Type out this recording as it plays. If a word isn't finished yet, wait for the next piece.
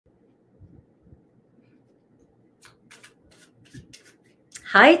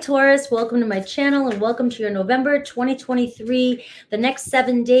Hi, Taurus. Welcome to my channel and welcome to your November 2023, the next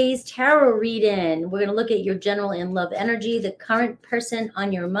 7 days tarot reading. We're going to look at your general and love energy, the current person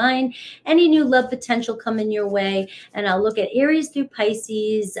on your mind, any new love potential coming your way. And I'll look at Aries through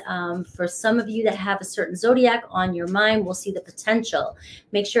Pisces. For some of you that have a certain zodiac on your mind, we'll see the potential.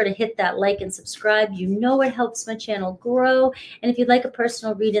 Make sure to hit that like and subscribe. You know it helps my channel grow. And if you'd like a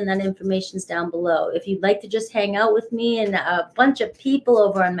personal reading, that information's down below. If you'd like to just hang out with me and a bunch of people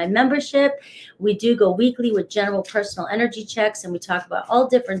over on my membership, we do go weekly with general personal energy checks, and we talk about all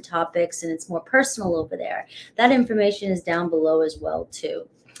different topics, and it's more personal over there. That information is down below as well too.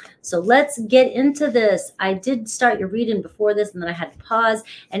 So let's get into this. I did start your reading before this, and then I had to pause,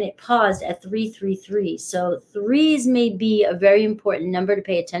 and it paused at 333. So threes may be a very important number to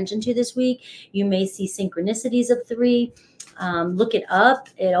pay attention to this week. You may see synchronicities of three. Look it up.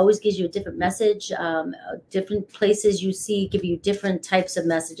 It always gives you a different message. Different places you see give you different types of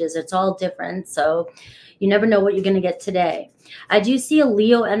messages. It's all different. So you never know what you're going to get today. I do see a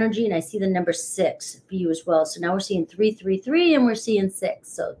Leo energy, and I see the number 6 for you as well. So now we're seeing 333 and we're seeing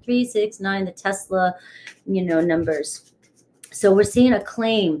 6. So 3, 6, 9, the Tesla, numbers. So we're seeing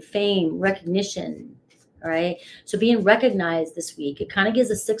acclaim, fame, recognition. All right. So being recognized this week, it kind of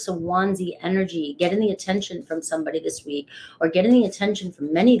gives a 6 of Wandsy energy, getting the attention from somebody this week, or getting the attention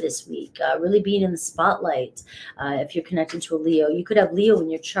from many this week, really being in the spotlight. If you're connected to a Leo, you could have Leo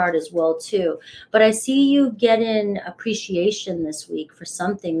in your chart as well too. But I see you getting appreciation this week for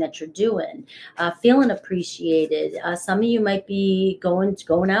something that you're doing, feeling appreciated. Some of you might be going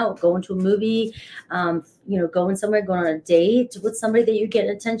out, going to a movie, going somewhere, going on a date with somebody that you're getting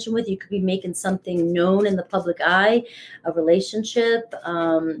attention with. You could be making something known in the public eye, a relationship,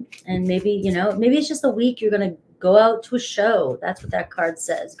 and maybe it's just a week you're going to go out to a show. That's what that card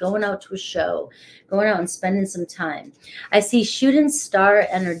says, going out to a show, going out and spending some time. I see shooting star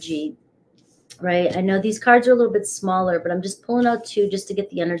energy. Right. I know these cards are a little bit smaller, but I'm just pulling out 2 just to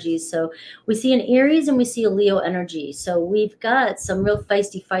get the energies. So we see an Aries and we see a Leo energy. So we've got some real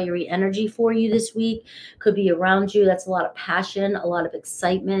feisty, fiery energy for you this week. Could be around you. That's a lot of passion, a lot of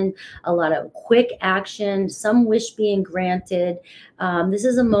excitement, a lot of quick action, some wish being granted. This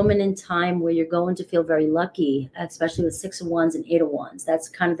is a moment in time where you're going to feel very lucky, especially with 6 of Wands and 8 of Wands. That's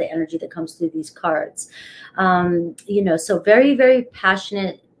kind of the energy that comes through these cards. So very, very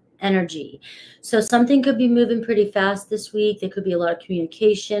passionate energy. So something could be moving pretty fast this week. There could be a lot of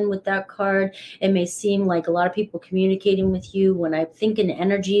communication with that card. It may seem like a lot of people communicating with you. When I think in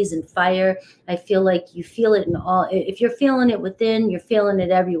energies and fire, I feel like you feel it in all. If you're feeling it within, you're feeling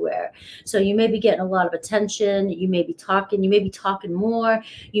it everywhere. So you may be getting a lot of attention. You may be talking more.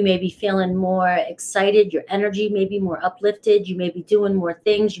 You may be feeling more excited. Your energy may be more uplifted. You may be doing more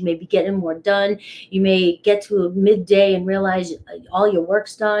things. You may be getting more done. You may get to a midday and realize all your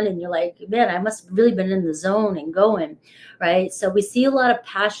work's done, and you're like, man, I must have really been in the zone and going, right? So we see a lot of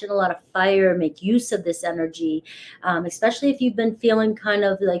passion, a lot of fire. Make use of this energy, especially if you've been feeling kind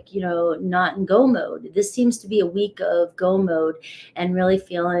of like, not in go mode. This seems to be a week of go mode and really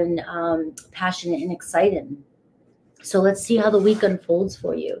feeling passionate and excited. So let's see how the week unfolds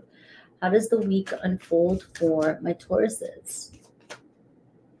for you. How does the week unfold for my Tauruses?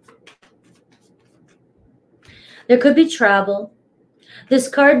 There could be travel. This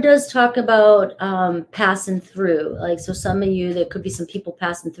card does talk about passing through. So some of you, there could be some people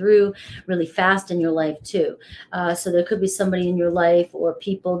passing through really fast in your life too. So there could be somebody in your life or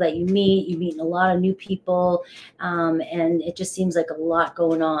people that you meet. You're meeting a lot of new people, and it just seems like a lot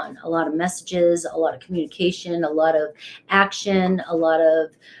going on. A lot of messages, a lot of communication, a lot of action, a lot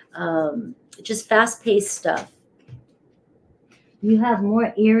of just fast-paced stuff. You have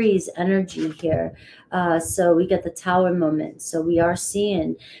more Aries energy here. So we get the Tower moment. So we are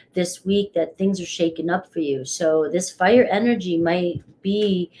seeing this week that things are shaking up for you. So this fire energy might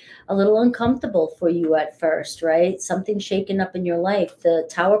be a little uncomfortable for you at first, right? Something shaking up in your life. The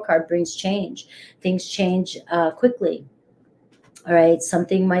Tower card brings change. Things change quickly. All right,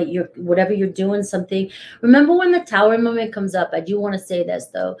 whatever you're doing, something. Remember, when the Tower moment comes up, I do want to say this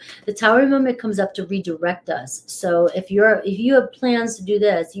though. The Tower moment comes up to redirect us. So if you have plans to do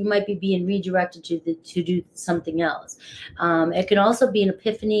this, you might be being redirected to do something else. It can also be an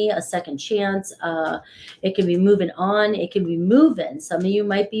epiphany, a second chance. It can be moving on. It can be moving. Some of you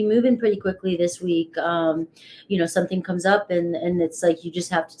might be moving pretty quickly this week. Something comes up and it's like you just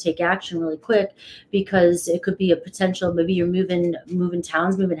have to take action really quick, because it could be a potential. Maybe you're moving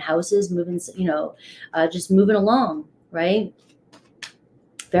towns, moving houses, just moving along, right?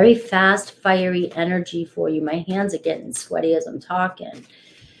 Very fast, fiery energy for you. My hands are getting sweaty as I'm talking.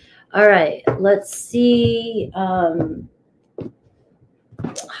 All right, let's see.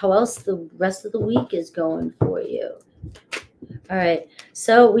 how else the rest of the week is going for you. All right,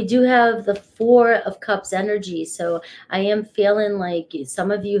 so we do have the Four of Cups energy. So I am feeling like some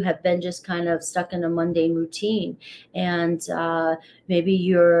of you have been just kind of stuck in a mundane routine, and maybe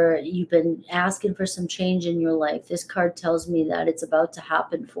you've been asking for some change in your life. This card tells me that it's about to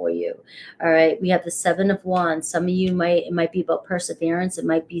happen for you. All right, we have the Seven of Wands. Some of you it might be about perseverance. It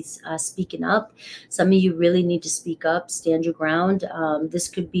might be speaking up. Some of you really need to speak up, stand your ground. This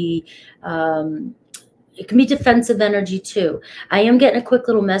could be it can be defensive energy too. I am getting a quick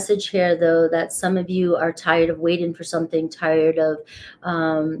little message here, though, that some of you are tired of waiting for something, tired of,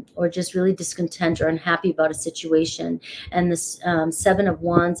 or just really discontent or unhappy about a situation. And this Seven of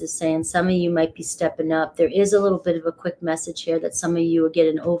Wands is saying some of you might be stepping up. There is a little bit of a quick message here that some of you are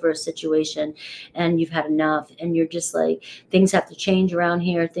getting over a situation and you've had enough. And you're just like, things have to change around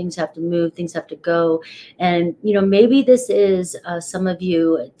here. Things have to move. Things have to go. And, maybe this is some of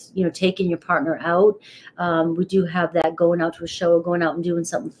you, taking your partner out. We do have that going out to a show, going out and doing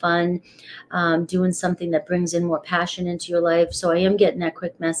something fun, doing something that brings in more passion into your life. So I am getting that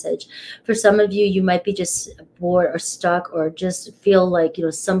quick message. For some of you, you might be just bored or stuck or just feel like,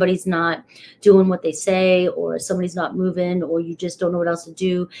 somebody's not doing what they say or somebody's not moving or you just don't know what else to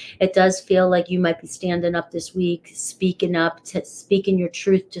do. It does feel like you might be standing up this week, speaking up, speaking your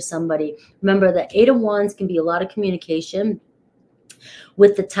truth to somebody. Remember, the Eight of Wands can be a lot of communication.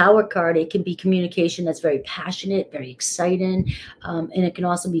 With the Tower card, it can be communication that's very passionate, very exciting, and it can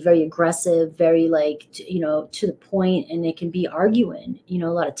also be very aggressive, very to the point, and it can be arguing, a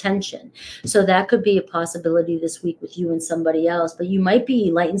lot of tension. So that could be a possibility this week with you and somebody else, but you might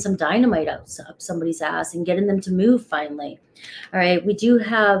be lighting some dynamite up somebody's ass and getting them to move finally. All right, we do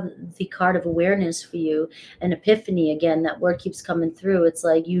have the card of awareness for you, an epiphany. Again, that word keeps coming through. It's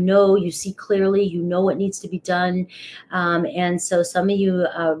like, you see clearly, what needs to be done. And so some of you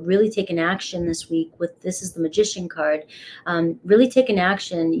really taking action this week this is the Magician card, really taking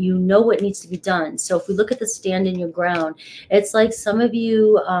action. You know what needs to be done. So if we look at the stand in your ground, it's like some of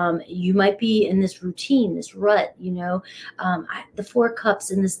you, you might be in this routine, this rut, the Four Cups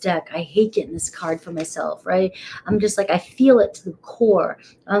in this deck. I hate getting this card for myself, right? I'm just like, I feel it to the core.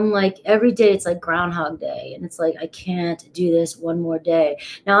 I'm like, every day it's like Groundhog Day, and it's like, I can't do this one more day.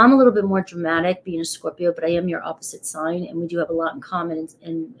 Now I'm a little bit more dramatic being a Scorpio, but I am your opposite sign, and we do have a lot in common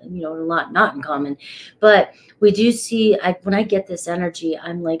and a lot not in common. But we do see, when I get this energy,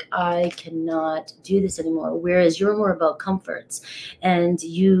 I'm like, I cannot do this anymore. Whereas you're more about comforts,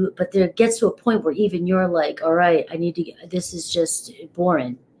 but there gets to a point where even you're like, all right, this is just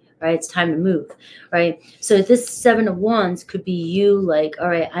boring. Right? It's time to move, right? So this Seven of Wands could be you like, all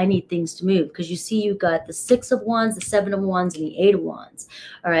right, I need things to move, because you see you got the Six of Wands, the Seven of Wands, and the Eight of Wands,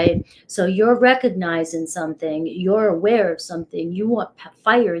 all right? So you're recognizing something, you're aware of something, you want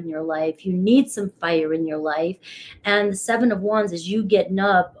fire in your life, you need some fire in your life, and the Seven of Wands is you getting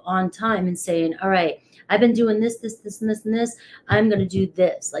up on time and saying, all right, I've been doing this, and this, I'm going to do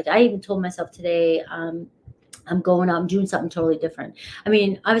this. Like I even told myself today, I'm going out, I'm doing something totally different. I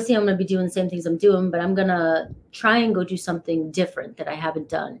mean, obviously I'm going to be doing the same things I'm doing, but I'm going to try and go do something different that I haven't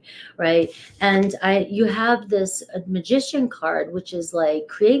done, right? And you have this Magician card, which is like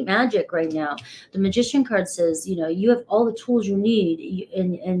create magic right now. The Magician card says, you have all the tools you need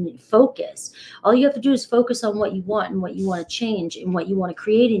and focus. All you have to do is focus on what you want and what you want to change and what you want to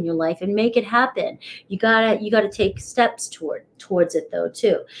create in your life and make it happen. You gotta take steps towards it though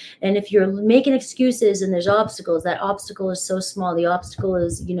too. And if you're making excuses and there's obstacles, that obstacle is so small. The obstacle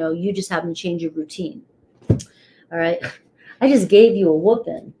is, you just having to change your routine. All right. I just gave you a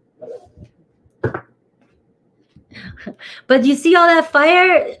whooping. But you see all that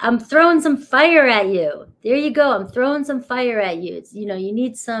fire? I'm throwing some fire at you. There you go. I'm throwing some fire at you. It's, you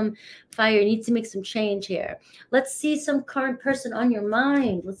need some fire. You need to make some change here. Let's see some current person on your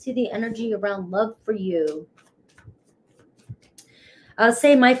mind. Let's see the energy around love for you. I'll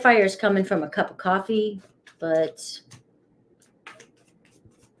say my fire is coming from a cup of coffee, but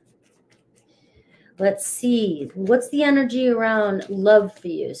let's see. What's the energy around love for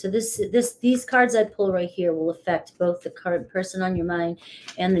you? So these cards I pull right here will affect both the current person on your mind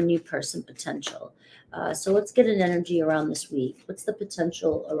and the new person potential. So let's get an energy around this week. What's the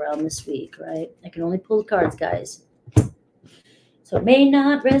potential around this week, right? I can only pull the cards, guys. So it may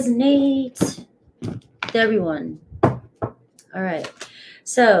not resonate with everyone. All right.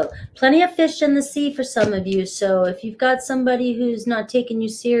 So plenty of fish in the sea for some of you. So if you've got somebody who's not taking you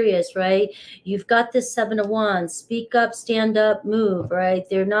serious, right? You've got this 7 of Wands. Speak up, stand up, move, right?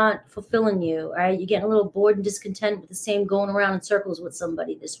 They're not fulfilling you, right? You're getting a little bored and discontent with the same going around in circles with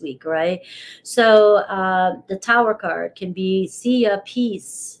somebody this week, right? So the Tower card can be see ya,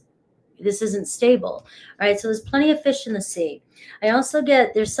 peace. This isn't stable. All right, so there's plenty of fish in the sea. I also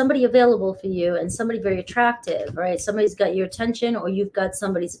get there's somebody available for you and somebody very attractive, right? Somebody's got your attention or you've got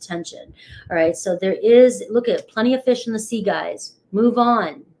somebody's attention. All right, so there is, look at plenty of fish in the sea, guys. Move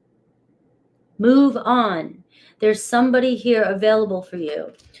on. Move on. There's somebody here available for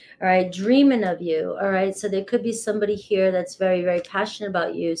you. All right, dreaming of you. All right, so there could be somebody here that's very, very passionate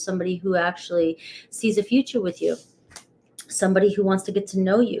about you, somebody who actually sees a future with you. Somebody who wants to get to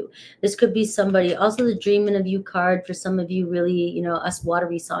know you. This could be somebody, also the dreaming of you card for some of you, really, you know, us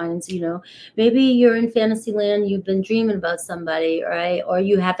watery signs, you know, maybe you're in fantasy land, you've been dreaming about somebody, right? Or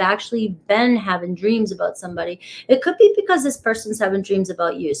you have actually been having dreams about somebody. It could be because this person's having dreams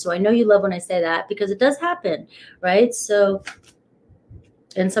about you. So I know you love when I say that because it does happen, right? So,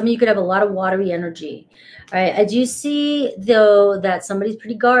 and some of you could have a lot of watery energy. All right, I do see, though, that somebody's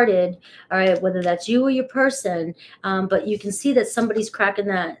pretty guarded, all right, whether that's you or your person, but you can see that somebody's cracking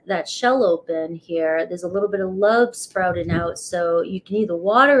that shell open here. There's a little bit of love sprouting out, so you can either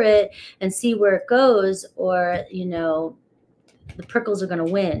water it and see where it goes, or, you know, the prickles are going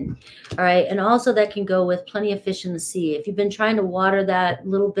to win. All right, and also that can go with plenty of fish in the sea. If you've been trying to water that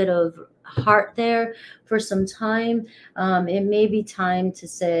little bit of heart there for some time, it may be time to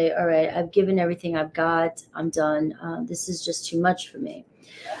say, all right, I've given everything I've got, I'm done, this is just too much for me.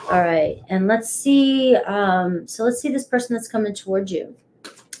 All right, and let's see, so let's see this person that's coming towards you.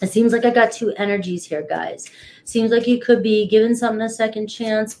 It seems like I got two energies here, guys. Seems like you could be giving something a second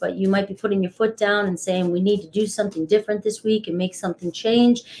chance, but you might be putting your foot down and saying, we need to do something different this week and make something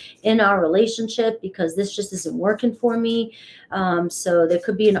change in our relationship because this just isn't working for me. So there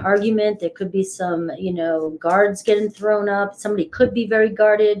could be an argument. There could be some, you know, guards getting thrown up. Somebody could be very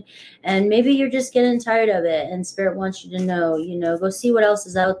guarded, and maybe you're just getting tired of it, and Spirit wants you to know, you know, go see what else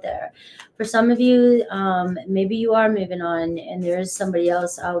is out there. For some of you, maybe you are moving on and there is somebody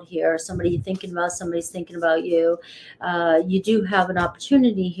else out here, somebody you're thinking about, somebody's thinking about you. You do have an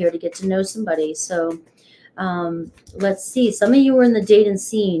opportunity here to get to know somebody. So let's see. Some of you are in the dating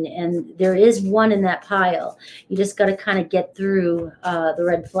scene and there is one in that pile. You just got to kind of get through the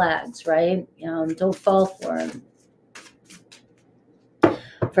red flags, right? Don't fall for them.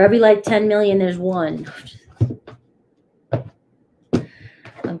 For every like 10 million, there's one.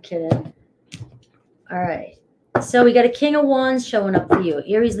 I'm kidding. All right, so we got a King of Wands showing up for you,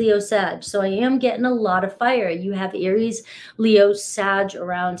 Aries, Leo, Sag. So I am getting a lot of fire. You have Aries, Leo, Sag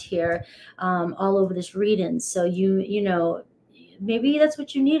around here, all over this reading. So you know, maybe that's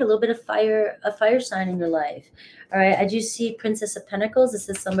what you need, a little bit of fire, a fire sign in your life. All right, I do see Princess of Pentacles. This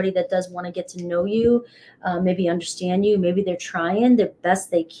is somebody that does want to get to know you, maybe understand you. Maybe they're trying their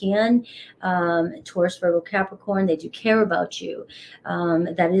best they can. Taurus, Virgo, Capricorn, they do care about you.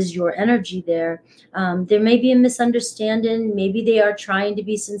 That is your energy there. There may be a misunderstanding. Maybe they are trying to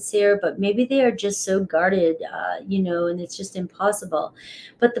be sincere, but maybe they are just so guarded, you know, and it's just impossible.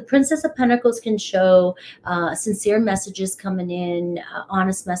 But the Princess of Pentacles can show sincere messages coming in,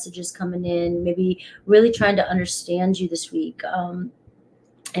 honest messages coming in, maybe really trying to understand you this week.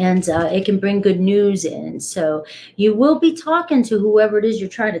 And it can bring good news in. So you will be talking to whoever it is you're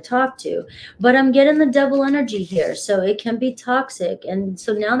trying to talk to. But I'm getting the devil energy here. So it can be toxic. And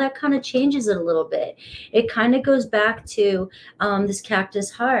so now that kind of changes it a little bit. It kind of goes back to this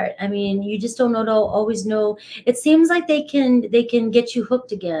cactus heart. I mean, you just don't always know. It seems like they can get you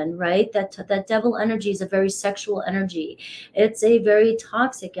hooked again, right? That devil energy is a very sexual energy. It's a very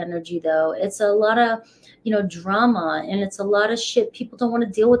toxic energy, though. It's a lot of, you know, drama, and it's a lot of shit. People don't want to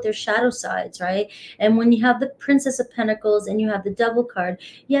deal with their shadow sides, right? And when you have the Princess of Pentacles and you have the Devil card,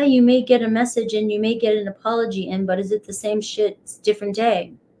 yeah, you may get a message and you may get an apology in, but is it the same shit? It's a different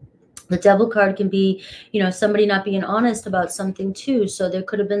day. The Devil card can be, you know, somebody not being honest about something too. So there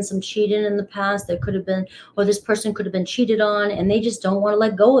could have been some cheating in the past. There could have been, or this person could have been cheated on and they just don't want to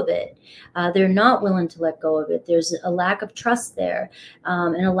let go of it. They're not willing to let go of it. There's a lack of trust there,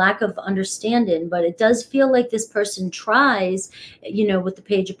 and a lack of understanding. But it does feel like this person tries, you know, with the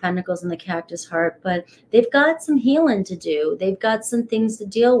Page of Pentacles and the Cactus Heart, but they've got some healing to do. They've got some things to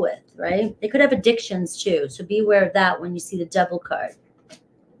deal with, right? They could have addictions too. So be aware of that when you see the Devil card.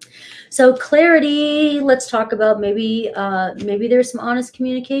 So clarity, let's talk about maybe there's some honest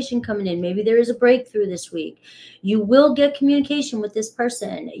communication coming in. Maybe there is a breakthrough this week. You will get communication with this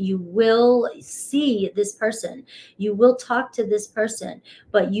person. You will see this person. You will talk to this person,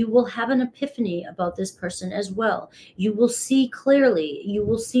 but you will have an epiphany about this person as well. You will see clearly. You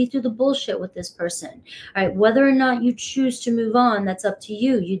will see through the bullshit with this person. All right, whether or not you choose to move on, that's up to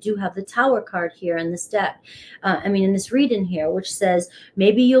you. You do have the Tower card here in this deck. In this reading here, which says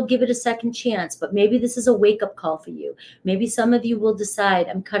maybe you'll give it a second chance, but maybe this is a wake-up call for you. Maybe some of you will decide,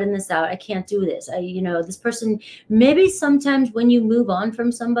 I'm cutting this out. I can't do this. This person, maybe sometimes when you move on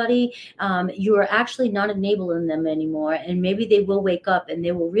from somebody, you are actually not enabling them anymore. And maybe they will wake up and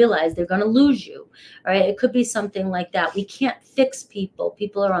they will realize they're going to lose you. All right. It could be something like that. We can't fix people.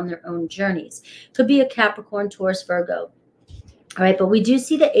 People are on their own journeys. Could be a Capricorn, Taurus, Virgo. All right, but we do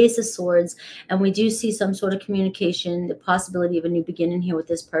see the Ace of Swords, and we do see some sort of communication, the possibility of a new beginning here with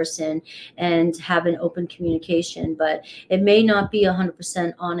this person, and have an open communication. But it may not be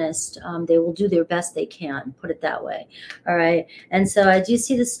 100% honest. They will do their best they can, put it that way. All right, and so I do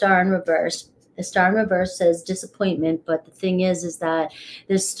see the Star in reverse. The Star in reverse says disappointment, but the thing is that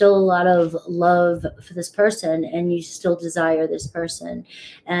there's still a lot of love for this person, and you still desire this person.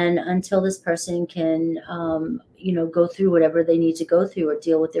 And until this person can, go through whatever they need to go through, or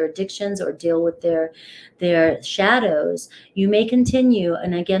deal with their addictions, or deal with their shadows, you may continue.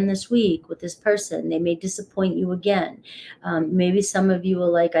 And again, this week with this person, they may disappoint you again. Maybe some of you are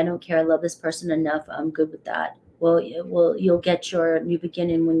like, I don't care. I love this person enough. I'm good with that. Well, you'll get your new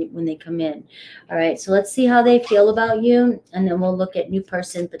beginning when they come in. All right, so let's see how they feel about you, and then we'll look at new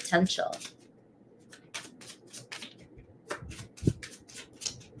person potential.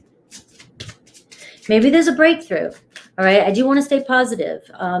 Maybe there's a breakthrough. All right, I do want to stay positive.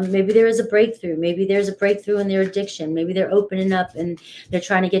 Maybe there is a breakthrough. Maybe there's a breakthrough in their addiction. Maybe they're opening up and they're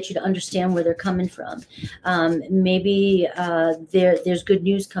trying to get you to understand where they're coming from. Maybe there's good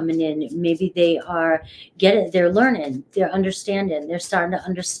news coming in. Maybe they're learning, they're understanding, they're starting to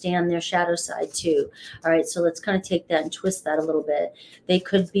understand their shadow side too. All right, so let's kind of take that and twist that a little bit. They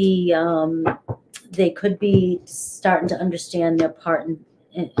could be starting to understand their part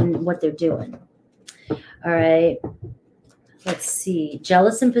in what they're doing. All right. Let's see.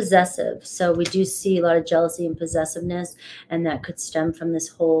 Jealous and possessive. So we do see a lot of jealousy and possessiveness, and that could stem from this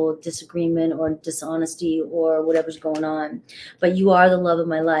whole disagreement or dishonesty or whatever's going on. But you are the love of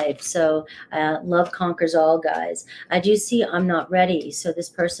my life. So love conquers all, guys. I do see I'm not ready. So this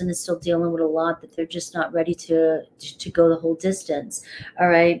person is still dealing with a lot that they're just not ready to go the whole distance. All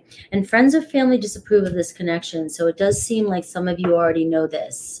right. And friends or family disapprove of this connection. So it does seem like some of you already know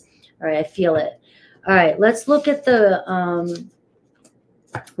this. All right. I feel it. All right, let's look at the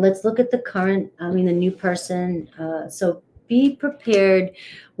current, the new person. So be prepared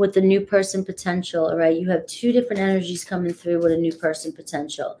with the new person potential. All right, you have two different energies coming through with a new person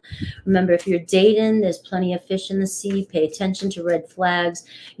potential. Remember, if you're dating, there's plenty of fish in the sea. Pay attention to red flags.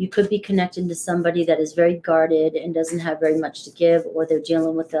 You could be connected to somebody that is very guarded and doesn't have very much to give, or they're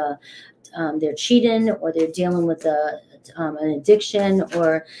dealing with they're cheating, or they're dealing with an addiction,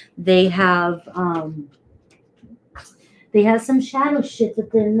 or they have some shadow shit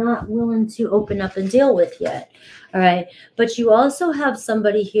that they're not willing to open up and deal with yet. All right, but you also have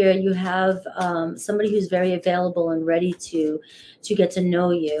somebody here. You have somebody who's very available and ready to get to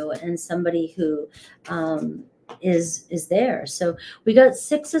know you, and somebody who is there. So we got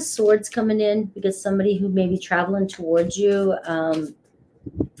Six of Swords coming in. We got somebody who may be traveling towards you.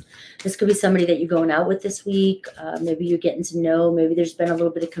 This could be somebody that you're going out with this week. Maybe you're getting to know. Maybe there's been a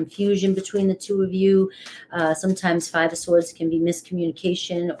little bit of confusion between the two of you. Sometimes Five of Swords can be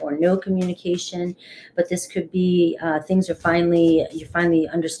miscommunication or no communication. But this could be you're finally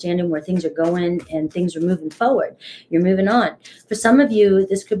understanding where things are going, and things are moving forward. You're moving on. For some of you,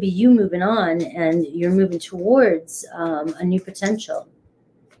 this could be you moving on, and you're moving towards a new potential.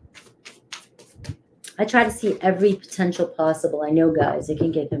 I try to see every potential possible. I know, guys, it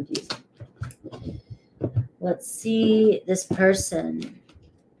can get confusing. Let's see this person.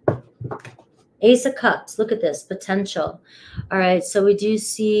 Ace of Cups. Look at this. Potential. All right. So we do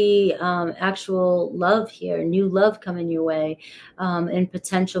see actual love here. New love coming your way, and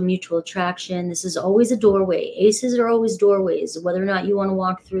potential mutual attraction. This is always a doorway. Aces are always doorways. Whether or not you want to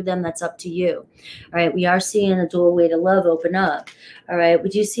walk through them, that's up to you. All right. We are seeing a doorway to love open up. All right. We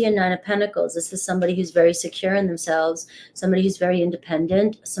do see a Nine of Pentacles. This is somebody who's very secure in themselves, somebody who's very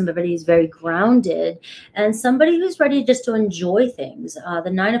independent, somebody who's very grounded, and somebody who's ready just to enjoy things. The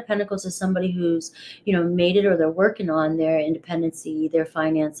Nine of Pentacles is somebody who's, made it, or they're working on their independence independency, their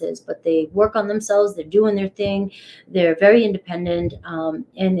finances, but they work on themselves. They're doing their thing. They're very independent,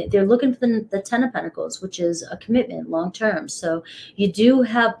 and they're looking for the 10 of Pentacles, which is a commitment long term. So you do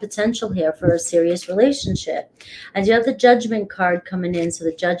have potential here for a serious relationship. And you have the Judgment card coming in. So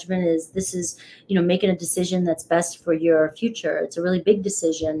the Judgment is, this is, you know, making a decision that's best for your future. It's a really big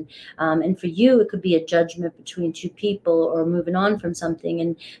decision. And for you, it could be a judgment between two people or moving on from something.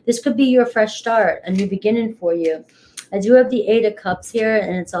 And this could be your fresh start, a new beginning for you. I do have the 8 of Cups here,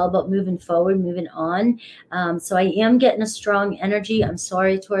 and it's all about moving forward, moving on. So I am getting a strong energy. I'm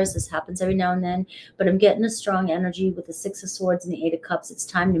sorry, Taurus, this happens every now and then, but I'm getting a strong energy with the 6 of Swords and the 8 of Cups. It's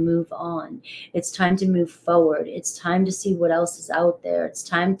time to move on. It's time to move forward. It's time to see what else is out there. It's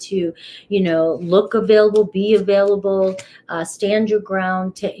time to, you know, look available, be available, stand your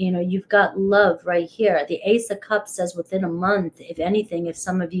ground. You know, you've got love right here. The Ace of Cups says within a month, if anything, if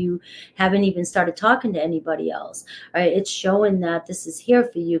some of you haven't even started talking to anybody else. All right, it's showing that this is here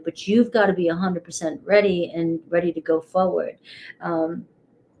for you, but you've got to be 100% ready and ready to go forward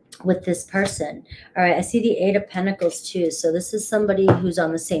with this person. All right, I see the 8 of Pentacles too. So this is somebody who's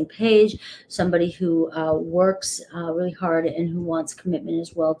on the same page, somebody who works really hard and who wants commitment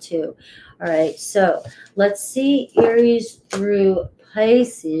as well too. All right, so let's see Aries through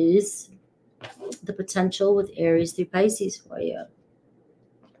Pisces, the potential with Aries through Pisces for you.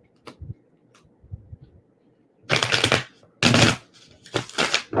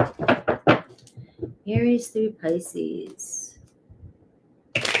 Aries through Pisces.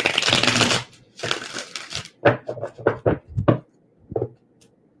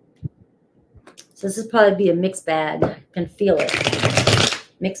 So this will probably be a mixed bag. I can feel it.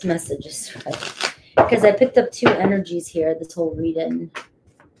 Mixed messages, right? Because I picked up 2 energies here this whole reading.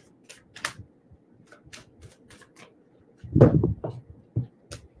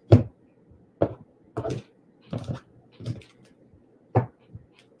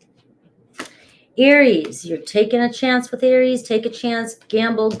 Aries, you're taking a chance with Aries. Take a chance,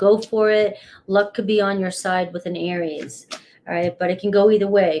 gamble, go for it. Luck could be on your side with an Aries. All right, but it can go either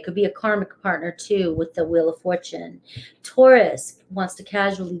way. It could be a karmic partner too with the Wheel of Fortune. Taurus wants to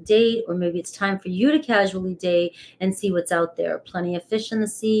casually date, or maybe it's time for you to casually date and see what's out there. Plenty of fish in the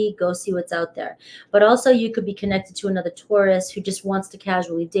sea. Go see what's out there. But also you could be connected to another Taurus who just wants to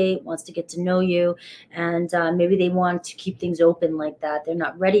casually date, wants to get to know you, and maybe they want to keep things open like that. They're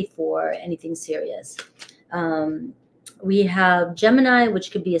not ready for anything serious. We have Gemini,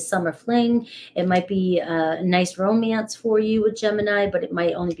 which could be a summer fling. It might be a nice romance for you with Gemini, but it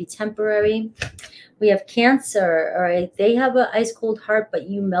might only be temporary. We have Cancer, all right? They have an ice cold heart, but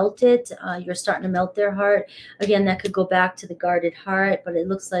you melt it. You're starting to melt their heart. Again, that could go back to the guarded heart, but it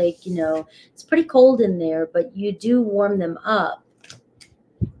looks like, you know, it's pretty cold in there, but you do warm them up.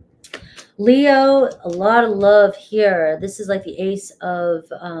 Leo, a lot of love here. This is like the Ace of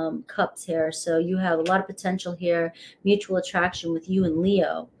Cups here. So you have a lot of potential here, mutual attraction with you and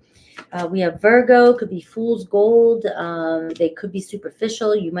Leo. We have Virgo, could be fool's gold. They could be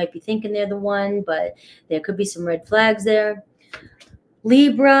superficial. You might be thinking they're the one, but there could be some red flags there.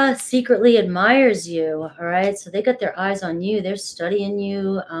 Libra secretly admires you, all right? So they got their eyes on you. They're studying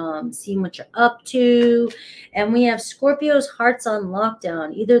you, seeing what you're up to. And we have Scorpio's hearts on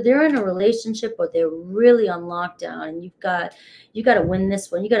lockdown. Either they're in a relationship or they're really on lockdown. And you got to win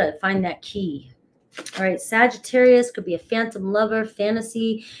this one. You got to find that key. All right, Sagittarius could be a phantom lover,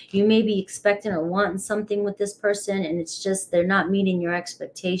 fantasy. You may be expecting or wanting something with this person, and it's just they're not meeting your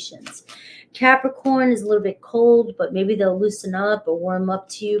expectations. Capricorn is a little bit cold, but maybe they'll loosen up or warm up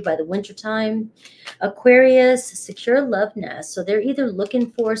to you by the wintertime. Aquarius, secure love nest. So they're either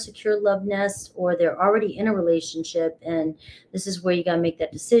looking for a secure love nest or they're already in a relationship, and this is where you got to make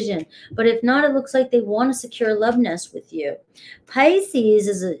that decision. But if not, it looks like they want a secure love nest with you. Pisces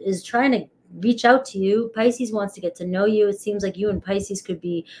is trying to reach out to you. Pisces wants to get to know you. It seems like you and Pisces could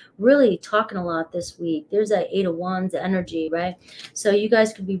be really talking a lot this week. There's that 8 of Wands energy, right? So you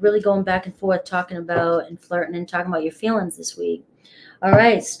guys could be really going back and forth, talking about and flirting and talking about your feelings this week. All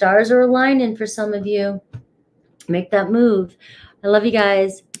right, stars are aligning for some of you. Make that move. I love you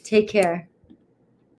guys. Take care.